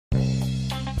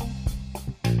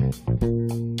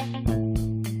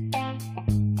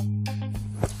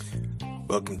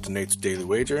Welcome to Nate's Daily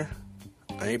Wager.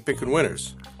 I ain't picking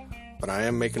winners, but I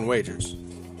am making wagers.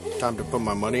 Time to put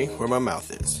my money where my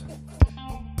mouth is.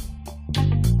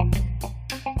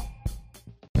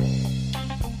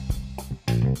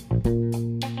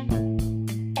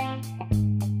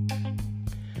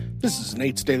 This is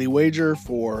Nate's Daily Wager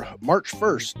for March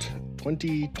 1st,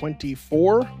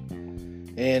 2024.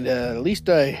 And at least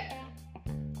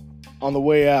on the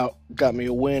way out, got me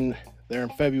a win there in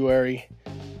February.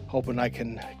 Hoping I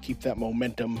can keep that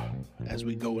momentum as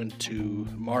we go into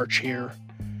March here.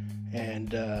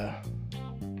 And,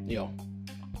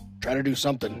 try to do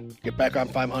something. Get back on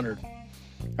 500. All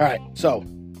right, so,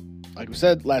 like we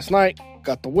said, last night,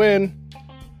 got the win.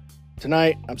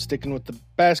 Tonight, I'm sticking with the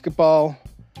basketball.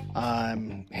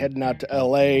 I'm heading out to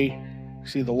LA,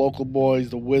 see the local boys,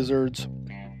 the Wizards,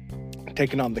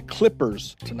 taking on the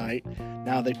Clippers tonight.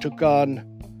 Now, they took on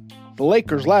the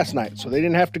Lakers last night, so they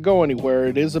didn't have to go anywhere.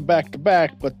 It is a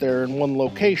back-to-back, but they're in one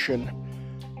location,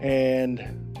 and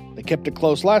they kept it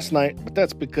close last night, but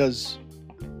that's because,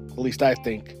 at least I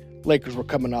think, Lakers were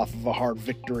coming off of a hard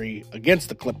victory against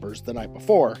the Clippers the night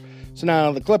before. So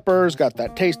now the Clippers got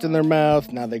that taste in their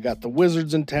mouth. Now they got the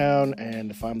Wizards in town,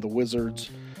 and if I'm the Wizards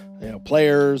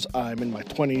players, I'm in my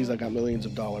 20s, I got millions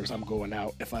of dollars, I'm going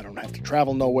out if I don't have to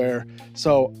travel nowhere.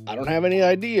 So I don't have any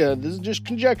idea, this is just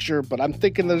conjecture, but I'm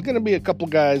thinking there's going to be a couple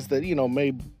guys that, may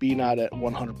be not at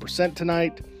 100%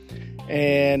 tonight,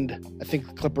 and I think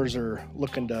the Clippers are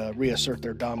looking to reassert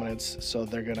their dominance, so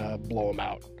they're going to blow them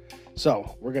out.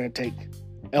 So we're going to take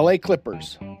LA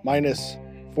Clippers minus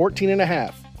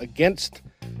 14.5 against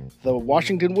the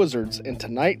Washington Wizards in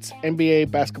tonight's NBA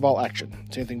basketball action.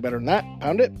 See anything better than that?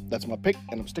 Pound it. That's my pick,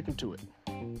 and I'm sticking to it.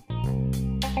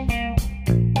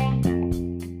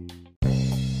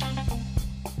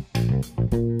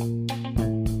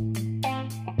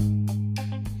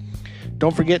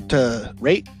 Don't forget to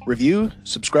rate, review,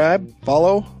 subscribe,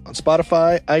 follow on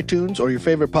Spotify, iTunes, or your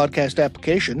favorite podcast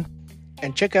application,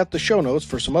 and check out the show notes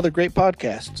for some other great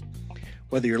podcasts.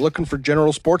 Whether you're looking for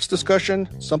general sports discussion,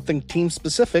 something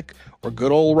team-specific, or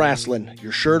good old wrestling,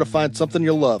 you're sure to find something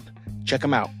you'll love. Check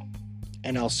them out.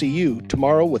 And I'll see you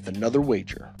tomorrow with another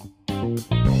wager.